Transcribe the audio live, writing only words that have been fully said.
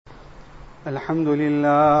الحمد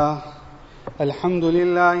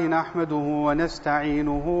لله نحمده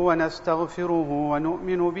ونستعينه ونستغفره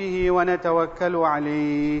ونؤمن به ونتوكل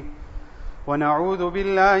عليه ونعوذ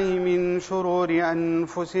بالله من شرور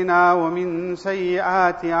أنفسنا ومن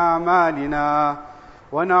سيئات أعمالنا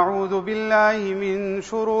ونعوذ بالله من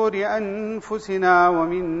شرور أنفسنا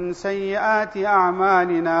ومن سيئات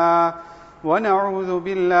أعمالنا ونعوذ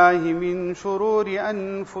بالله من شرور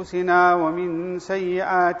أنفسنا ومن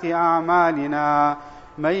سيئات أعمالنا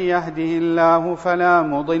من يهده الله فلا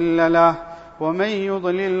مضل له ومن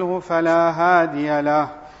يضلله فلا هادي له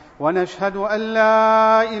ونشهد أن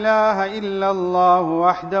لا إله إلا الله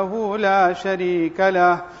وحده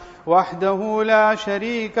لا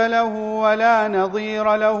شريك له ولا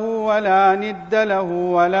نظير له ولا ند له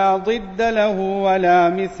ولا ضد له ولا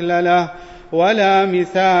مثل له ولا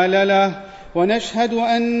مثال له ونشهد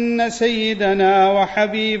أن سيدنا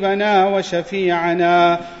وحبيبنا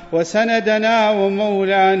وشفيعنا وسندنا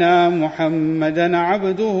ومولانا محمدًا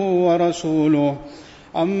عبده ورسوله.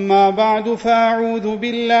 أما بعد، فأعوذ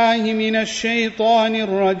بالله من الشيطان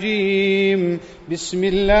الرجيم. بسم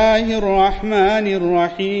الله الرحمن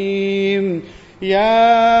الرحيم.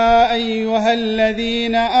 يا أيها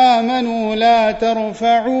الذين آمنوا لا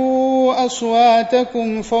ترفعوا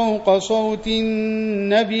أصواتكم فوق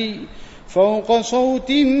صوت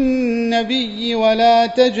النبي ولا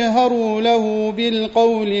تجهروا له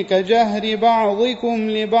بالقول كجهر بعضكم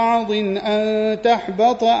لبعض أن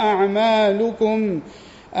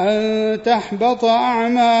تحبط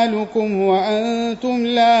أعمالكم وأنتم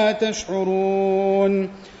لا تشعرون.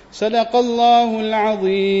 صدق الله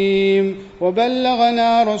العظيم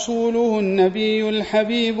وبلغنا رسوله النبي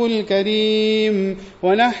الحبيب الكريم،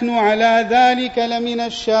 ونحن على ذلك لمن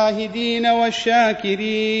الشاهدين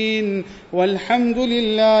والشاكرين، والحمد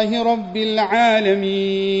لله رب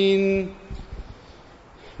العالمين.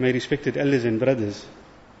 My respected elders and brothers,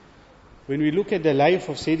 when we look at the life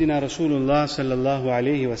of Sayyidina Rasulullah sallallahu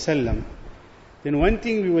alayhi wasallam, then one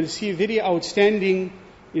thing we will see very outstanding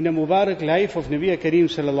in the Mubarak life of Nabi Kareem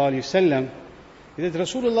sallallahu alayhi wasallam is that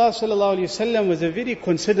Rasulullah sallallahu alayhi wasallam was a very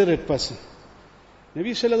considerate person.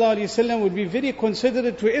 Nabi sallallahu alayhi wasallam would be very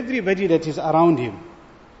considerate to everybody that is around him.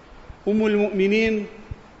 Ummul Mu'mineen,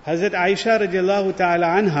 Hazrat Aisha radiallahu ta'ala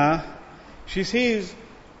anha, she says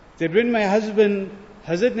that when my husband,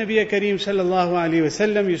 Hazrat Nabi Kareem sallallahu alayhi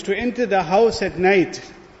wasallam, used to enter the house at night,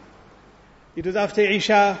 it was after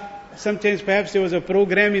Isha, sometimes perhaps there was a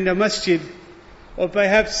program in the masjid, or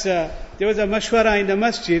perhaps there was a mashwara in the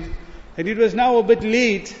masjid, and it was now a bit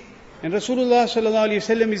late, and Rasulullah sallallahu alaihi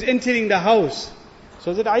wasallam is entering the house.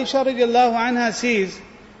 So that Aisha radiallahu anha says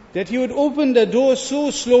that he would open the door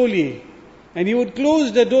so slowly, and he would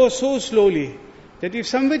close the door so slowly, that if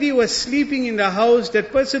somebody was sleeping in the house,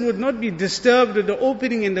 that person would not be disturbed with the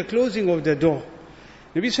opening and the closing of the door.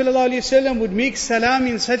 Nabi sallallahu alaihi wasallam would make salam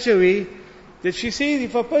in such a way that she says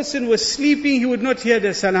if a person was sleeping, he would not hear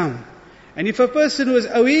the salam. And if a person was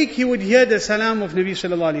awake, he would hear the salam of Nabi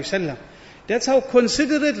sallallahu alaihi wasallam. That's how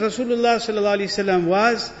considerate Rasulullah sallallahu alaihi wasallam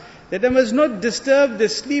was, that I must not disturb the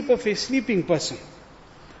sleep of a sleeping person.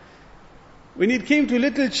 When it came to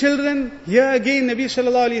little children, here again Nabi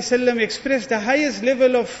sallallahu alaihi wasallam expressed the highest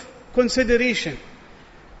level of consideration.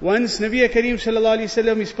 Once Nabi Kareem sallallahu alaihi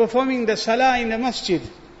wasallam is performing the salah in the masjid,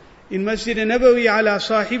 in Masjid Nabawi ala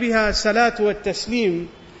sahibiha salatu wa taslim,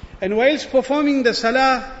 and whilst performing the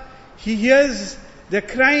salah, he hears the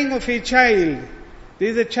crying of a child. There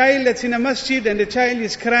is a child that's in a masjid and the child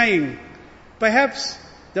is crying. Perhaps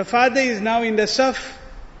the father is now in the saf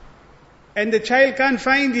and the child can't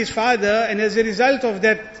find his father, and as a result of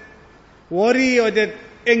that worry or that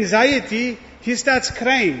anxiety, he starts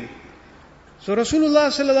crying. So Rasulullah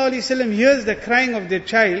sallallahu alaihi wasallam hears the crying of the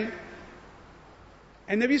child,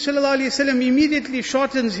 and Nabi sallallahu alaihi wasallam immediately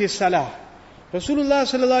shortens his salah. Rasulullah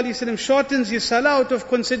sallallahu alaihi wasallam shortens his salah out of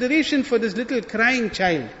consideration for this little crying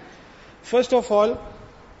child. First of all,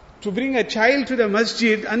 to bring a child to the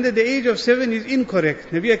masjid under the age of 7 is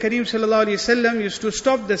incorrect. Nabi Kareem sallallahu alaihi wasallam used to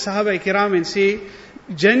stop the Sahaba kiram and say,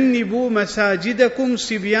 "Jannibu masajidakum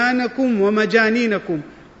sibyanakum wa majaninakum."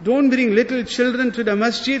 Don't bring little children to the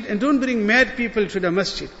masjid and don't bring mad people to the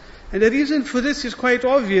masjid. And the reason for this is quite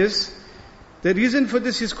obvious.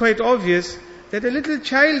 That a little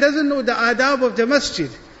child doesn't know the adab of the masjid.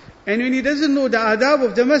 And when he doesn't know the adab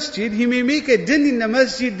of the masjid, he may make a din in the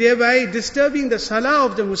masjid, thereby disturbing the salah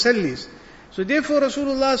of the musallis. So therefore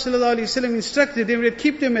Rasulullah sallallahu alaihi wasallam instructed them to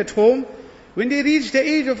keep them at home. When they reach the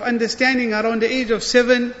age of understanding, around the age of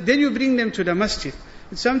 7, then you bring them to the masjid.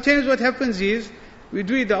 And sometimes what happens is, we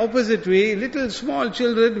do it the opposite way. Little small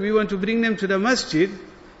children, we want to bring them to the masjid.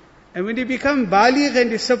 And when they become baligh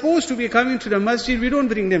and they're supposed to be coming to the masjid, we don't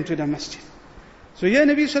bring them to the masjid. So here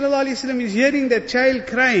Nabi sallallahu alaihi wasallam is hearing that child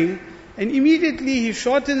crying, and immediately he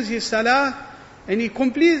shortens his salah and he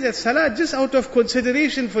completes that salah just out of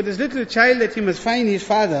consideration for this little child that he must find his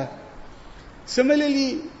father.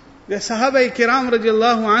 Similarly, the Sahaba Kiram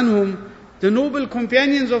radiallahu anhum, the noble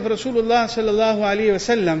companions of Rasulullah sallallahu alaihi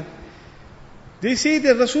wasallam, they say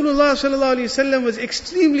that Rasulullah sallallahu alaihi wasallam was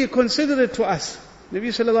extremely considerate to us. Nabi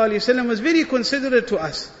sallallahu alaihi wasallam was very considerate to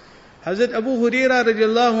us. Hazrat Abu Hurairah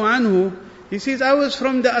radiallahu anhu, he says, I was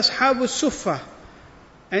from the Ashabul Suffah.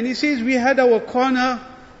 And he says, we had our corner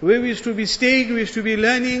where we used to be staying, we used to be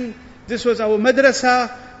learning. This was our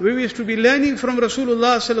madrasa, where we used to be learning from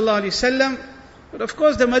Rasulullah sallallahu alaihi wasallam. But of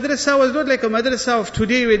course the madrasa was not like a madrasa of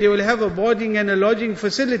today where they will have a boarding and a lodging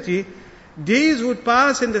facility. Days would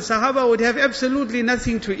pass and the Sahaba would have absolutely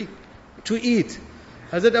nothing to eat.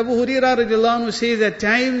 Hazrat Abu Hurairah radiallahu anhu says at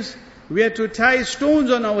times we had to tie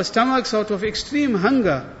stones on our stomachs out of extreme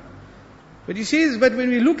hunger. But he says, but when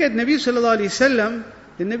we look at Nabi sallallahu alaihi wasallam,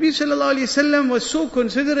 the Nabi sallallahu alaihi wasallam was so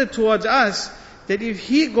considerate towards us that if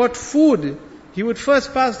he got food, he would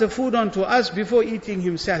first pass the food on to us before eating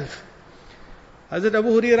himself. Hazrat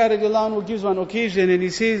Abu Hurairah radiallahu anhu gives one occasion and he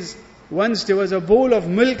says, once there was a bowl of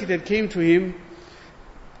milk that came to him,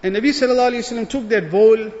 and Nabi sallallahu alaihi wasallam took that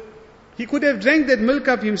bowl. He could have drank that milk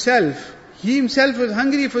up himself. He himself was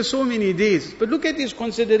hungry for so many days. But look at his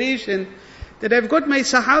consideration, that I've got my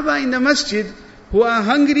Sahaba in the masjid who are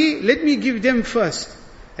hungry, let me give them first.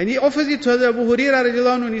 And he offers it to Abu Hurairah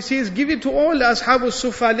radiallahu anhu and he says, give it to all the Ashabul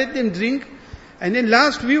Sufa, let them drink, and then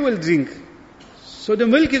last we will drink. So the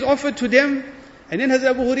milk is offered to them, and then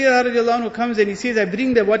Hazrat Abu Hurairah radiallahu anhu comes and he says, I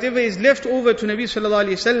bring the whatever is left over to Nabi sallallahu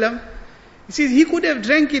alaihi wasallam. He says, he could have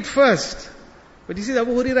drank it first. But he says,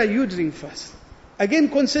 Abu Hurairah, you drink first. Again,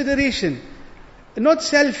 consideration. Not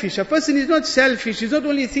selfish. A person is not selfish. He's not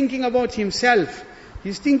only thinking about himself.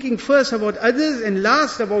 He's thinking first about others and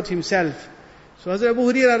last about himself. So Hazrat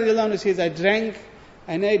Abu Hurairah radiallahu anhu says, I drank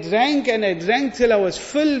and I drank and I drank till I was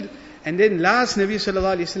filled. And then last Nabi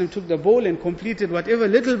sallallahu alaihi wasallam took the bowl and completed whatever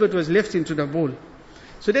little bit was left into the bowl.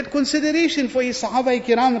 So that consideration for his Sahaba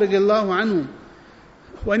Kiram radiallahu anhu.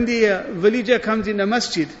 One day a villager comes in the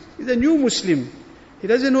masjid. He's a new Muslim. He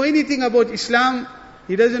doesn't know anything about Islam.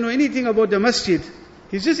 He doesn't know anything about the masjid.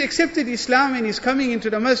 He's just accepted Islam and he's coming into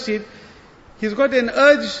the masjid. He's got an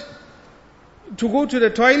urge to go to the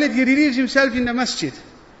toilet. He relieves himself in the masjid.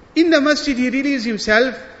 In the masjid he relieves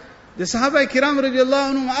himself. The Sahaba Kiram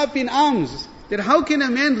radiallahu anhum are up in arms. That how can a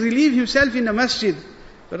man relieve himself in the masjid?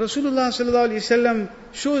 But Rasulullah sallallahu alaihi wasallam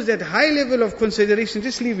shows that high level of consideration.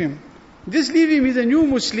 Just leave him. Just leave him. He's a new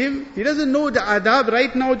Muslim. He doesn't know the adab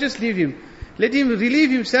right now. Just leave him. Let him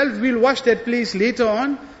relieve himself. We'll wash that place later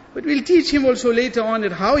on. But we'll teach him also later on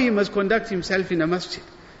that how he must conduct himself in the masjid.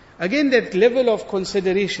 Again, that level of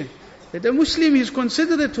consideration. That a Muslim is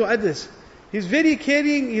considerate to others. He's very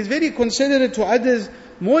caring. He's very considerate to others.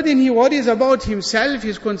 More than he worries about himself,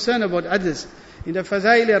 he's concerned about others. In the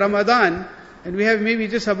Fazail Ramadan, and we have maybe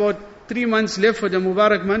just about 3 months left for the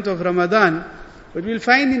Mubarak month of Ramadan. But we'll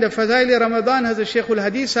find in the Fazail Ramadan, Hazrat Shaykhul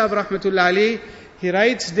Hadith Sahib Rahmatullah Alayhi, he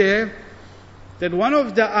writes there, that one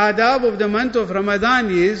of the adab of the month of Ramadan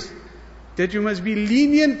is that you must be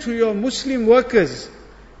lenient to your Muslim workers.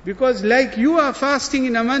 Because like you are fasting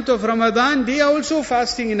in the month of Ramadan, they are also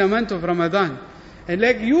fasting in the month of Ramadan. And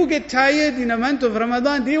like you get tired in the month of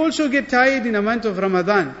Ramadan, they also get tired in the month of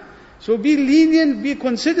Ramadan. So be lenient, be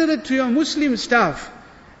considerate to your Muslim staff.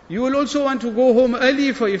 You will also want to go home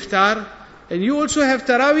early for iftar. And you also have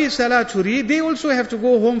Taraweeh Salah to read. They also have to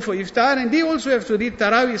go home for iftar and they also have to read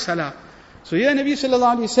Taraweeh Salah. So here Nabi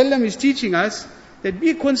sallallahu alaihi wasallam is teaching us that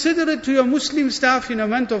be considerate to your Muslim staff in the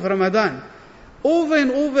month of Ramadan. Over and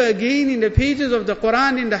over again in the pages of the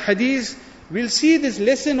Quran, in the Hadith, we'll see this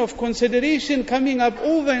lesson of consideration coming up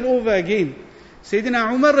over and over again.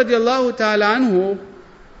 Sayyidina Umar radiallahu ta'ala anhu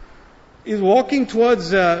is walking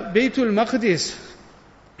towards Baytul Maqdis.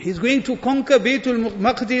 He's going to conquer Baytul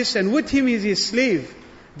Maqdis and with him is his slave.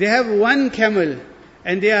 They have one camel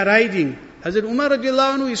and they are riding. Hazrat Umar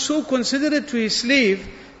radiallahu anhu is so considerate to his slave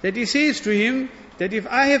that he says to him that if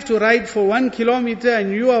I have to ride for 1 kilometer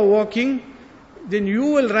and you are walking, then you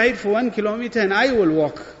will ride for 1 kilometer and I will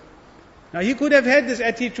walk. Now he could have had this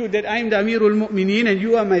attitude that I am the Amirul Mu'mineen and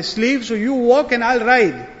you are my slave, so you walk and I'll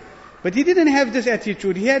ride. But he didn't have this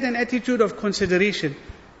attitude. He had an attitude of consideration.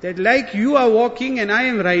 That like you are walking and I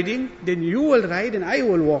am riding, then you will ride and I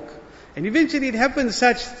will walk. And eventually it happened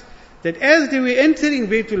such that as they were entering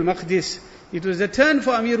Baytul Maqdis, it was the turn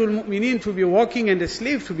for Amirul Mu'mineen to be walking and the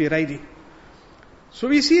slave to be riding. So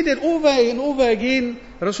we see that over and over again,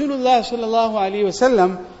 Rasulullah sallallahu alaihi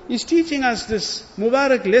wasallam is teaching us this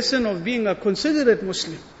Mubarak lesson of being a considerate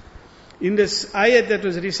Muslim. In this ayat that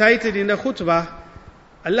was recited in the khutbah,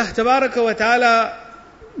 Allah Tabaraka wa Ta'ala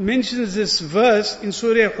mentions this verse in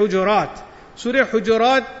Surah Hujurat. Surah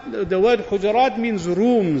Hujurat, the word Hujurat means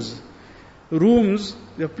rooms. Rooms,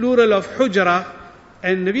 the plural of Hujra.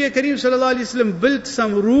 And Nabi Kareem sallallahu alayhi wa sallam built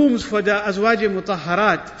some rooms for the Azwaj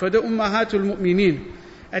Mutahharat, for the Ummahatul Mu'mineen.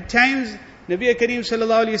 At times, Nabi Kareem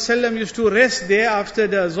sallallahu alayhi wa sallam used to rest there after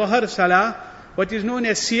the Zuhr Salah, what is known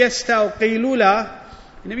as siesta or qaylula.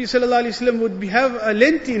 Nabi sallallahu alayhi wa sallam would have a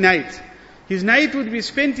lengthy night. His night would be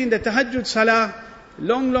spent in the Tahajjud Salah,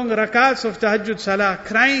 long rakats of Tahajjud Salah,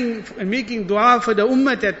 crying and making dua for the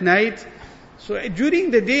Ummah at night. So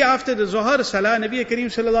during the day after the Zuhr Salah, Nabi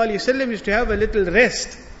Kareem sallallahu alayhi wa sallam used to have a little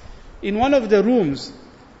rest in one of the rooms.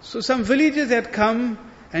 So some villagers had come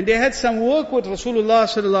and they had some work with Rasulullah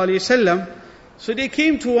sallallahu alayhi wa sallam. So they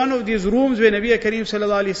came to one of these rooms where Nabi Kareem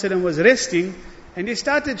sallallahu alayhi wa sallam was resting, and they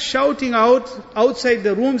started shouting out outside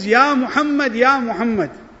the rooms, Ya Muhammad, Ya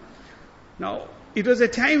Muhammad. Now, it was a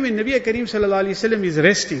time when Nabi Kareem sallallahu alayhi wa sallam is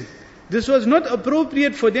resting. This was not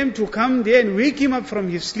appropriate for them to come there and wake him up from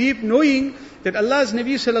his sleep, knowing that Allah's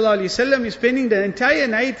Nabi sallallahu alayhi wa sallam is spending the entire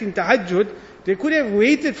night in tahajjud. They could have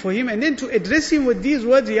waited for him, and then to address him with these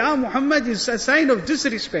words, Ya Muhammad, is a sign of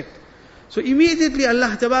disrespect. So immediately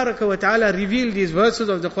Allah Tabaraka wa Ta'ala revealed these verses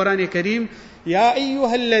of the Quran Kareem. Ya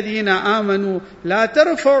ayyuhalladhina amanu, la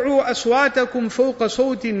tarfa'u aswatakum fawqa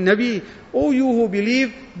sawti nabi. O you who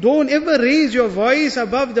believe, don't ever raise your voice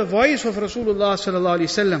above the voice of Rasulullah sallallahu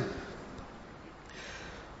alayhi wa sallam.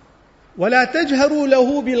 وَلَا تَجْهَرُوا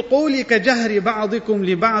لَهُ بِالْقَوْلِ كَجَهْرِ بَعْضِكُمْ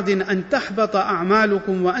لِبَعْضٍ أَن تَحْبَطَ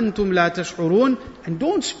أَعْمَالُكُمْ وَأَنْتُمْ لَا تَشْعُرُونَ. And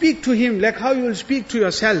don't speak to him like how you will speak to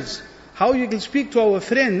yourselves. How you can speak to our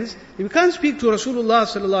friends. You can't speak to Rasulullah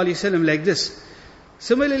sallallahu alaihi wasallam like this.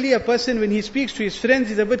 Similarly, a person when he speaks to his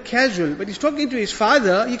friends is a bit casual, but he's talking to his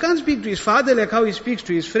father. He can't speak to his father like how he speaks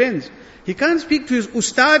to his friends. He can't speak to his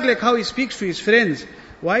ustad like how he speaks to his friends.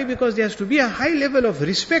 Why? Because there has to be a high level of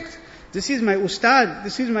respect. This is my ustad,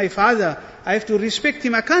 this is my father. I have to respect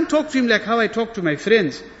him. I can't talk to him like how I talk to my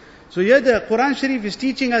friends. So here the Quran Sharif is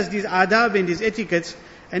teaching us these adab and these etiquettes.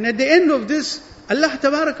 And at the end of this, Allah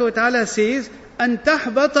Tabaraka wa Ta'ala says, أَن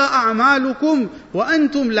تَحْبَطَ أَعْمَالُكُمْ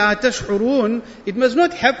وَأَنْتُمْ لَا تَشْعُرُونَ. It must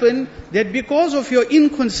not happen that because of your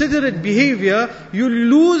inconsiderate behavior, you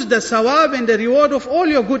lose the sawab and the reward of all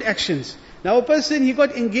your good actions. Now a person, he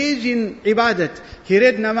got engaged in ibadat, he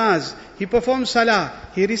read namaz, he performed salah,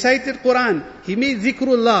 he recited Quran, he made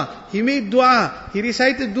zikrullah, he made dua, he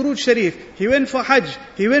recited Durood Sharif, he went for hajj,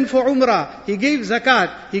 he went for umrah, he gave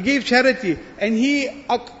zakat, he gave charity, and he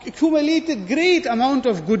accumulated great amount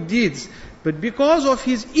of good deeds. But because of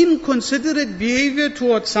his inconsiderate behavior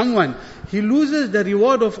towards someone, he loses the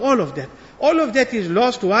reward of all of that. All of that is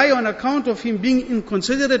lost. Why? On account of him being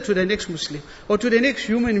inconsiderate to the next Muslim or to the next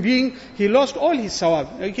human being, he lost all his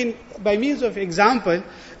sawab. Now you can, by means of example,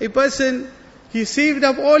 a person, he saved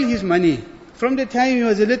up all his money. From the time he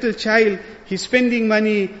was a little child, he's spending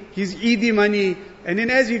money, he's eating money, and then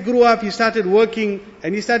as he grew up, he started working,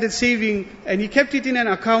 and he started saving, and he kept it in an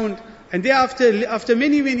account, and thereafter, after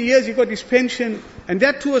many years, he got his pension, and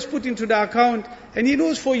that too was put into the account, and he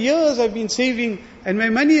knows for years I've been saving, and my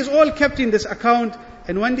money is all kept in this account,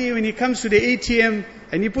 and one day when he comes to the ATM,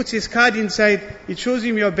 and he puts his card inside, it shows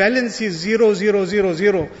him your balance is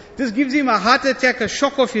 0,000. This gives him a heart attack, a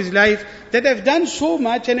shock of his life, that I've done so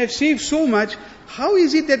much, and I've saved so much, how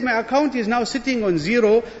is it that my account is now sitting on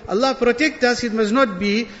zero? Allah protect us, it must not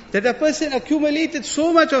be that a person accumulated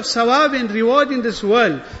so much of sawab and reward in this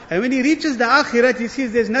world. And when he reaches the akhirat, he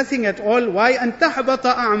sees there's nothing at all. Why? أَن تَحْبَطَ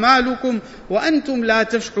أَعْمَالُكُمْ وَأَنْتُمْ لَا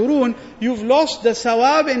تَشْعُرُونَ. You've lost the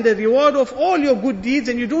sawab and the reward of all your good deeds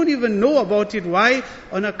and you don't even know about it. Why?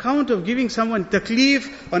 On account of giving someone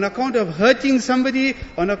taklif, on account of hurting somebody,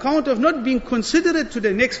 on account of not being considerate to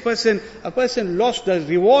the next person, a person lost the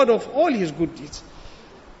reward of all his good deeds.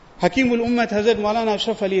 Hakimul Ummat Hazrat Maulana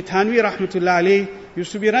Ashraf Ali Thanvi Rahmatullah Alayhi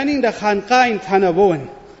used to be running the Khanqa in Thana Bhawan.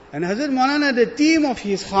 And Hazrat Maulana, the theme of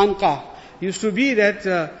his Khanqa used to be that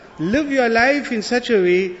live your life in such a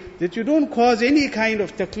way that you don't cause any kind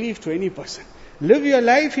of taklif to any person. Live your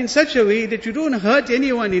life in such a way that you don't hurt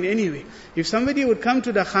anyone in any way. If somebody would come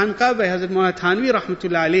to the Khanqa by Hazrat Maulana Thanvi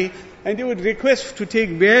Rahmatullah Alayhi, and they would request to take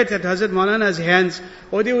bayat at Hazrat Maulana's hands,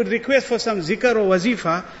 or they would request for some zikr or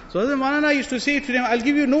wazifa. So Hazrat Maulana used to say to them, I'll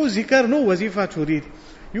give you no zikr, no wazifa to read.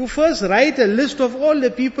 You first write a list of all the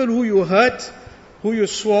people who you hurt, who you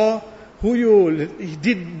swore, who you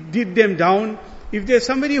did them down, if there's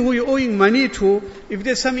somebody who you're owing money to, if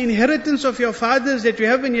there's some inheritance of your fathers that you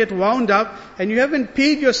haven't yet wound up, and you haven't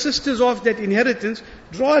paid your sisters off that inheritance,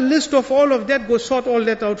 draw a list of all of that, go sort all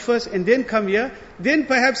that out first, and then come here. Then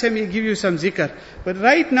perhaps I may give you some zikr. But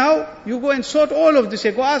right now, you go and sort all of this.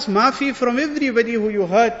 You go ask maafi from everybody who you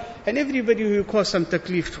hurt, and everybody who you caused some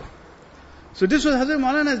taklif to. So this was Hazrat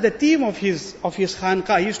Maulana's, the theme of his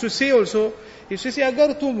khanqa. He used to say also,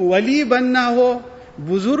 agar tum wali banna ho,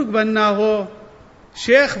 buzurg banna ho,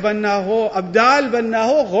 Sheikh बनना हो, अब्दाल बनना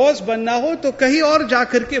हो, गौस बनना हो, तो कहीं और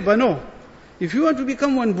जाकर के बनो. If you want to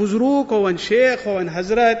become one buzruk or one sheikh or one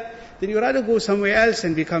hazrat, then you rather go somewhere else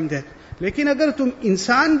and become that. लेकिन अगर तुम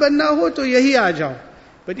इंसान बनना हो तो यही आ जाओ.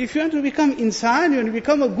 But if you want to become insan, you want to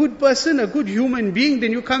become a good person, a good human being,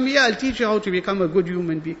 then you come here, I'll teach you how to become a good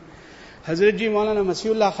human being. Hazrat Ji Maulana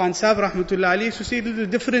Masihullah Khan Sahib Rahmatullah Ali used to say it a little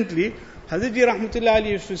differently. Hazrat Ji Rahmatullah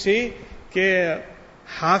Ali used to say कि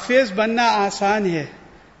हाफिज बनना आसान है,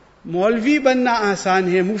 मौलवी बनना आसान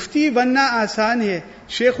है, मुफ्ती बनना आसान है,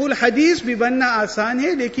 शेखुल हदीस भी बनना आसान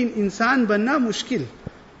है, लेकिन इंसान बनना मुश्किल.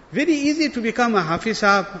 Very easy to become a hafiz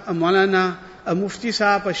sahab, a maulana, a mufti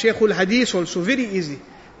sahab, a sheikhul hadith also, very easy.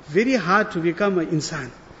 Very hard to become an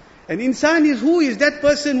insan. An insan is who? Is that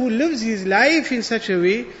person who lives his life in such a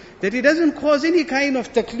way that he doesn't cause any kind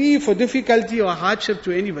of taklif or difficulty or hardship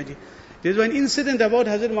to anybody. There's one incident about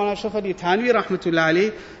Hazrat Maulana Ashraf Ali Thanvi Rahmatullah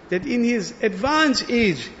Alayh, that in his advanced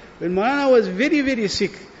age, when Maulana was very, very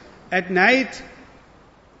sick, at night,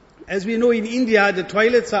 as we know in India, the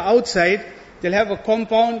toilets are outside, they'll have a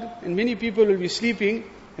compound and many people will be sleeping,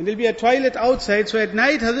 and there'll be a toilet outside. So at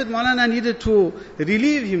night, Hazrat Maulana needed to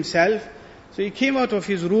relieve himself. So he came out of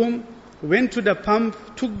his room, went to the pump,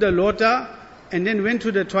 took the lota, and then went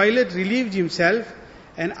to the toilet, relieved himself.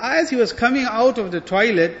 And as he was coming out of the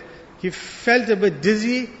toilet, he felt a bit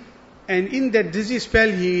dizzy, and in that dizzy spell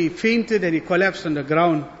he fainted and he collapsed on the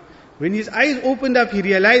ground. When his eyes opened up, he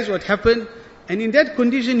realized what happened, and in that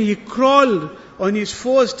condition he crawled on his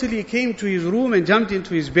fours till he came to his room and jumped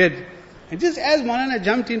into his bed. And just as Maulana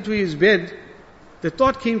jumped into his bed, the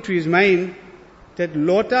thought came to his mind, that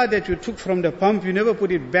lota that you took from the pump, you never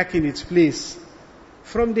put it back in its place.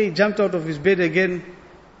 From there he jumped out of his bed again,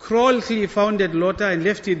 crawled till he found that lota and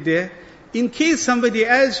left it there. In case somebody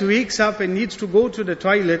else wakes up and needs to go to the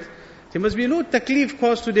toilet, there must be no taklif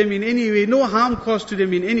caused to them in any way, no harm caused to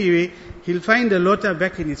them in any way. He'll find the lota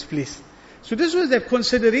back in its place. So this was the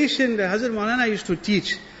consideration that Hazrat Maulana used to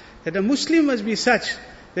teach, that a Muslim must be such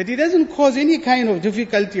that he doesn't cause any kind of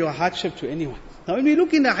difficulty or hardship to anyone. Now when we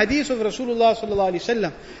look in the hadith of Rasulullah sallallahu alaihi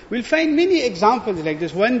wasallam, we'll find many examples like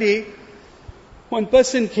this. One day, one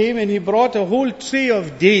person came and he brought a whole tray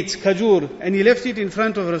of dates, khajur, and he left it in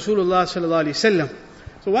front of Rasulullah sallallahu alaihi wasallam.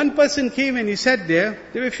 So one person came and he sat there.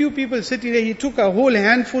 There were a few people sitting there. He took a whole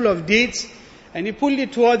handful of dates and he pulled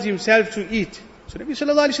it towards himself to eat. So Nabi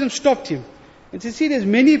sallallahu alaihi wasallam stopped him and said, "See, there's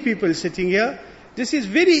many people sitting here. This is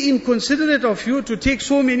very inconsiderate of you to take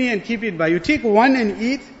so many and keep it by. You take one and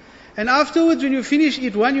eat, and afterwards when you finish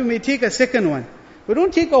eat one, you may take a second one. But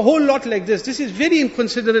don't take a whole lot like this. This is very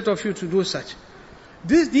inconsiderate of you to do such."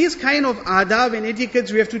 These kind of adab and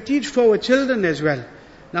etiquettes we have to teach to our children as well.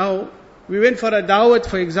 Now, we went for a dawat,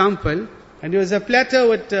 for example, and there was a platter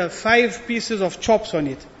with 5 pieces of chops on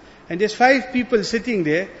it. And there's 5 people sitting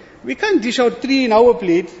there. We can't dish out 3 in our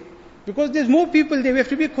plate, because there's more people there. We have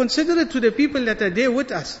to be considerate to the people that are there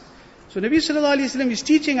with us. So Nabi sallallahu alaihi wasallam is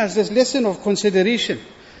teaching us this lesson of consideration.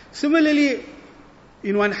 Similarly,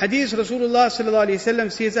 in one hadith, Rasulullah sallallahu alaihi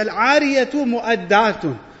wasallam says, "Al-ariyatu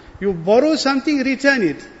mu'addatun." You borrow something, return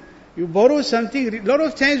it. You borrow something. A lot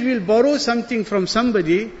of times we'll borrow something from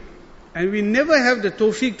somebody and we never have the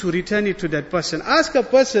tawfiq to return it to that person. Ask a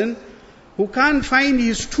person who can't find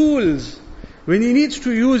his tools when he needs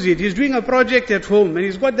to use it. He's doing a project at home and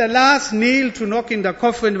he's got the last nail to knock in the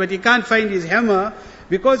coffin, but he can't find his hammer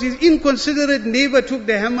because his inconsiderate neighbor took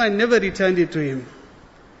the hammer and never returned it to him.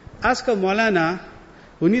 Ask a Maulana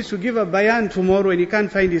who needs to give a bayan tomorrow and he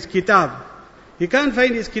can't find his kitab. He can't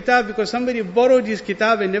find his kitab because somebody borrowed his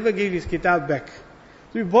kitab and never gave his kitab back.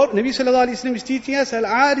 So Nabi sallallahu alaihi wasallam is teaching us,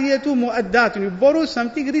 "Al-ariyatu mu'addat." When you borrow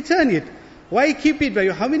something, return it. Why keep it by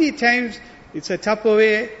you? How many times it's a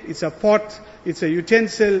Tupperware, it's a pot, it's a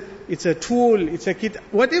utensil, it's a tool, it's a kit.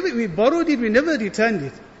 Whatever, we borrowed it, we never returned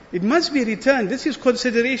it. It must be returned. This is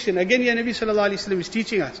consideration. Again, here Nabi sallallahu alaihi wasallam is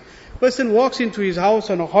teaching us. Person walks into his house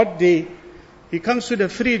on a hot day, he comes to the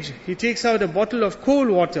fridge, he takes out a bottle of cold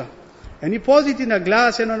water, and he pours it in a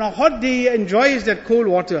glass, and on a hot day he enjoys that cold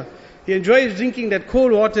water. He enjoys drinking that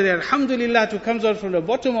cold water that alhamdulillah to comes out from the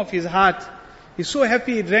bottom of his heart. He's so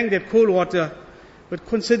happy he drank that cold water. But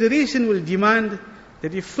consideration will demand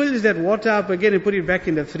that he fills that water up again and put it back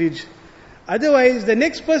in the fridge. Otherwise, the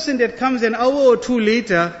next person that comes an hour or two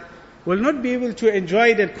later will not be able to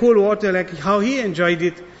enjoy that cold water like how he enjoyed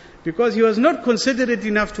it, because he was not considerate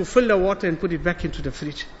enough to fill the water and put it back into the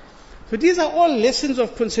fridge. So these are all lessons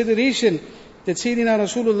of consideration that Sayyidina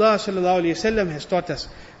Rasulullah sallallahu alaihi wasallam has taught us.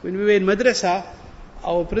 When we were in madrasa,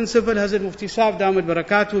 our principal Hazrat Mufti Sahib Damat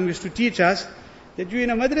Barakatuhum used to teach us that you in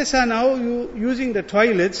a madrasa now, you using the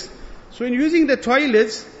toilets. So in using the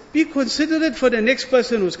toilets, be considerate for the next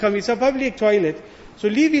person who's come. It's a public toilet. So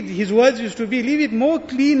leave it, his words used to be, leave it more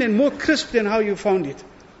clean and more crisp than how you found it.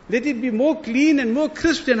 Let it be more clean and more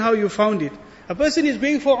crisp than how you found it. A person is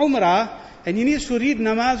going for Umrah and he needs to read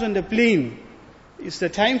namaz on the plane. It's the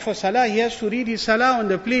time for salah, he has to read his salah on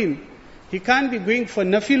the plane. He can't be going for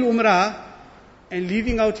nafil Umrah and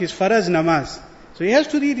leaving out his faraz namaz. So he has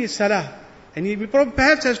to read his salah. And he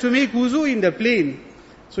perhaps has to make wuzu in the plane.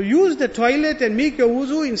 So use the toilet and make your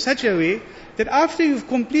wuzu in such a way that after you've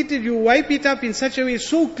completed, you wipe it up in such a way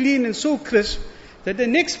so clean and so crisp that the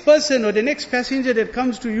next person or the next passenger that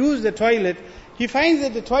comes to use the toilet, he finds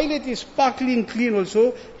that the toilet is sparkling clean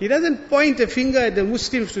also. He doesn't point a finger at the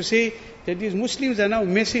Muslims to say that these Muslims are now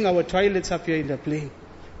messing our toilets up here in the plane.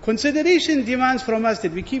 Consideration demands from us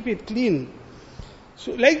that we keep it clean.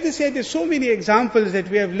 So like they said, there's so many examples that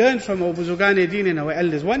we have learned from our Buzurgan-e-Deen and our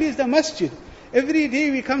elders. One is the masjid. Every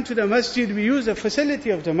day we come to the masjid, we use the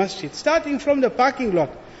facility of the masjid, starting from the parking lot.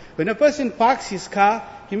 When a person parks his car,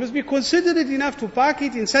 he must be considerate enough to park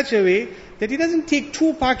it in such a way that he doesn't take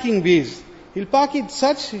two parking bays. He'll park it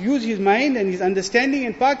such, use his mind and his understanding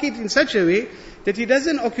and park it in such a way that he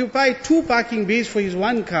doesn't occupy two parking bays for his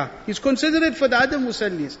one car. He's considerate for the other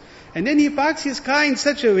musallis. And then he parks his car in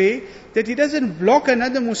such a way that he doesn't block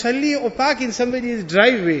another musalli or park in somebody's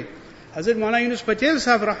driveway. Hazrat Maulana Yunus Patel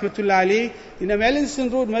Sahib Rahmatullah Alayhi in the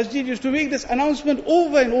Melanson Road Masjid used to make this announcement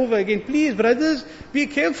over and over again. Please brothers, be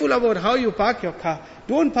careful about how you park your car.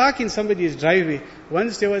 Don't park in somebody's driveway.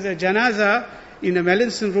 Once there was a janaza in the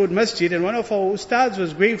Melanson Road Masjid and one of our ustads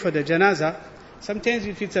was going for the janaza. Sometimes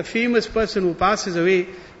if it's a famous person who passes away,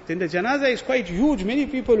 then the janaza is quite huge. Many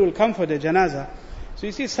people will come for the janaza. So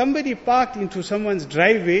you see somebody parked into someone's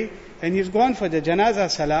driveway and he's gone for the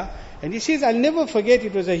janaza salah. And he says, I'll never forget,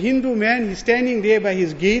 it was a Hindu man, he's standing there by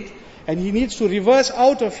his gate and he needs to reverse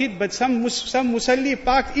out of it, but some musalli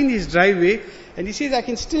parked in his driveway. And he says, I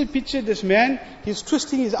can still picture this man, he's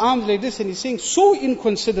twisting his arms like this and he's saying, so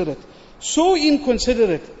inconsiderate.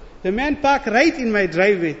 The man parked right in my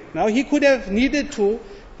driveway. Now he could have needed to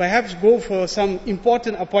perhaps go for some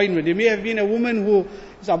important appointment. There may have been a woman who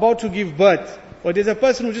is about to give birth, or there's a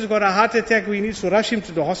person who just got a heart attack who needs to rush him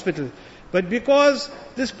to the hospital. But because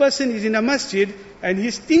this person is in a masjid and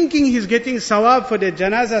he's thinking he's getting sawab for the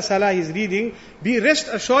janaza salah he's reading, be rest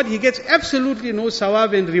assured he gets absolutely no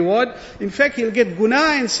sawab and reward. In fact, he'll get guna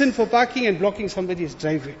and sin for parking and blocking somebody's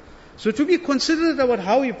driveway. So to be considerate about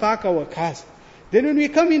how we park our cars. Then when we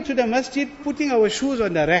come into the masjid, putting our shoes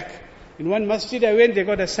on the rack. In one masjid I went, they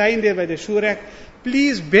got a sign there by the shoe rack.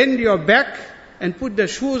 Please bend your back and put the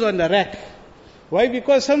shoes on the rack. Why?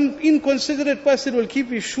 Because some inconsiderate person will keep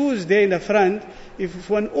his shoes there in the front. If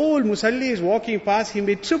one old musalli is walking past, he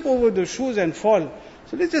may trip over the shoes and fall.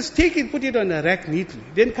 So let's just take it, put it on the rack neatly.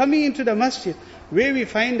 Then coming into the masjid, where we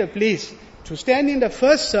find a place to stand in the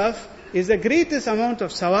first saf is the greatest amount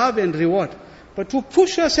of sawab and reward. But to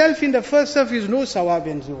push yourself in the first saf is no sawab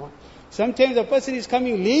and reward. Sometimes a person is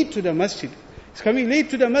coming late to the masjid.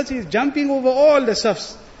 He's jumping over all the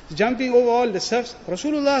safs.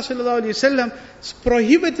 Rasulullah sallallahu alaihi wasallam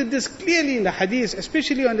prohibited this clearly in the hadith,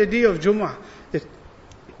 especially on the day of Jummah. That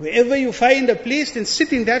wherever you find a place, then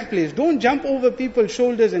sit in that place. Don't jump over people's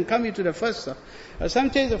shoulders and come into the first saf.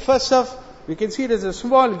 Sometimes the first saf, we can see there's a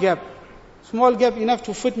small gap enough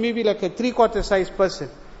to fit maybe like a 3/4 size person.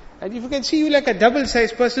 And if you can see you like a double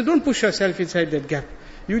size person, don't push yourself inside that gap.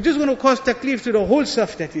 You're just going to cause taklif to the whole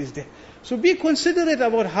saf that is there. So be considerate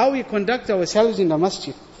about how we conduct ourselves in the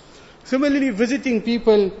masjid. Similarly, visiting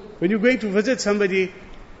people, when you're going to visit somebody,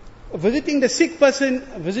 visiting a sick person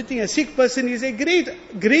is a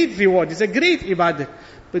great reward, it's a great ibadah.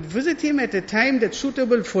 But visit him at a time that's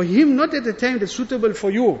suitable for him, not at a time that's suitable for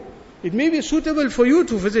you. It may be suitable for you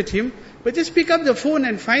to visit him, but just pick up the phone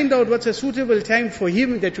and find out what's a suitable time for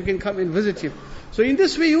him that you can come and visit him. So in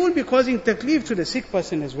this way you will be causing taklif to the sick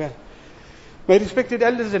person as well. My respected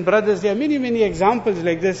elders and brothers, there are many examples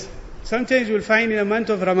like this. Sometimes you will find in a month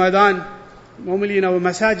of Ramadan, normally in our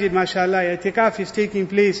masajid, mashallah, i'tikaf is taking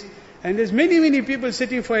place. And there's many people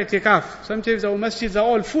sitting for i'tikaf. Sometimes our masjids are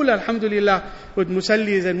all full, alhamdulillah, with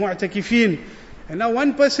musallis and mu'takifin. And now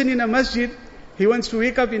one person in a masjid, He wants to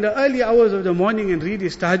wake up in the early hours of the morning and read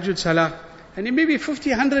his tahajjud salah. And there may be 50,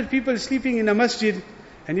 100 people sleeping in a masjid.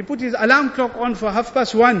 And he put his alarm clock on for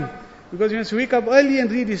 1:30, because he wants to wake up early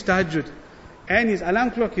and read his tahajjud. And his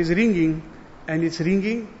alarm clock is ringing, and it's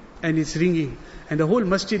ringing, and it's ringing. And the whole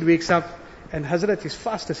masjid wakes up, and Hazrat is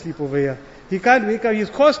fast asleep over here. He can't wake up. He's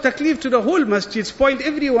caused taklif to the whole masjid, spoiled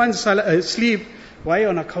everyone's sleep. Why?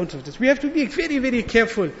 On account of this. We have to be very, very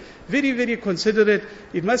careful, very, very considerate.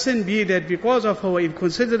 It mustn't be that because of our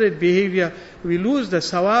inconsiderate behavior, we lose the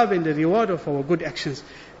sawab and the reward of our good actions.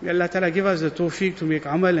 May Allah Ta'ala give us the tawfiq to make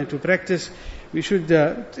amal and to practice. We should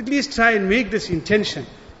at least try and make this intention.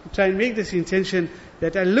 Try and make this intention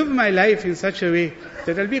that I'll live my life in such a way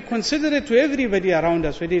that I'll be considerate to everybody around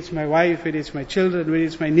us, whether it's my wife, whether it's my children, whether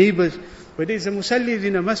it's my neighbors, whether it's the musallis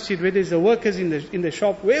in a masjid, whether it's the workers in the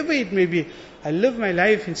shop, wherever it may be. I'll live my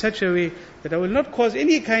life in such a way that I will not cause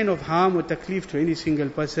any kind of harm or taklif to any single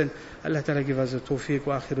person. Allah Ta'ala give us the tawfiq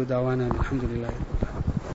wa akhiru dawana alhamdulillah.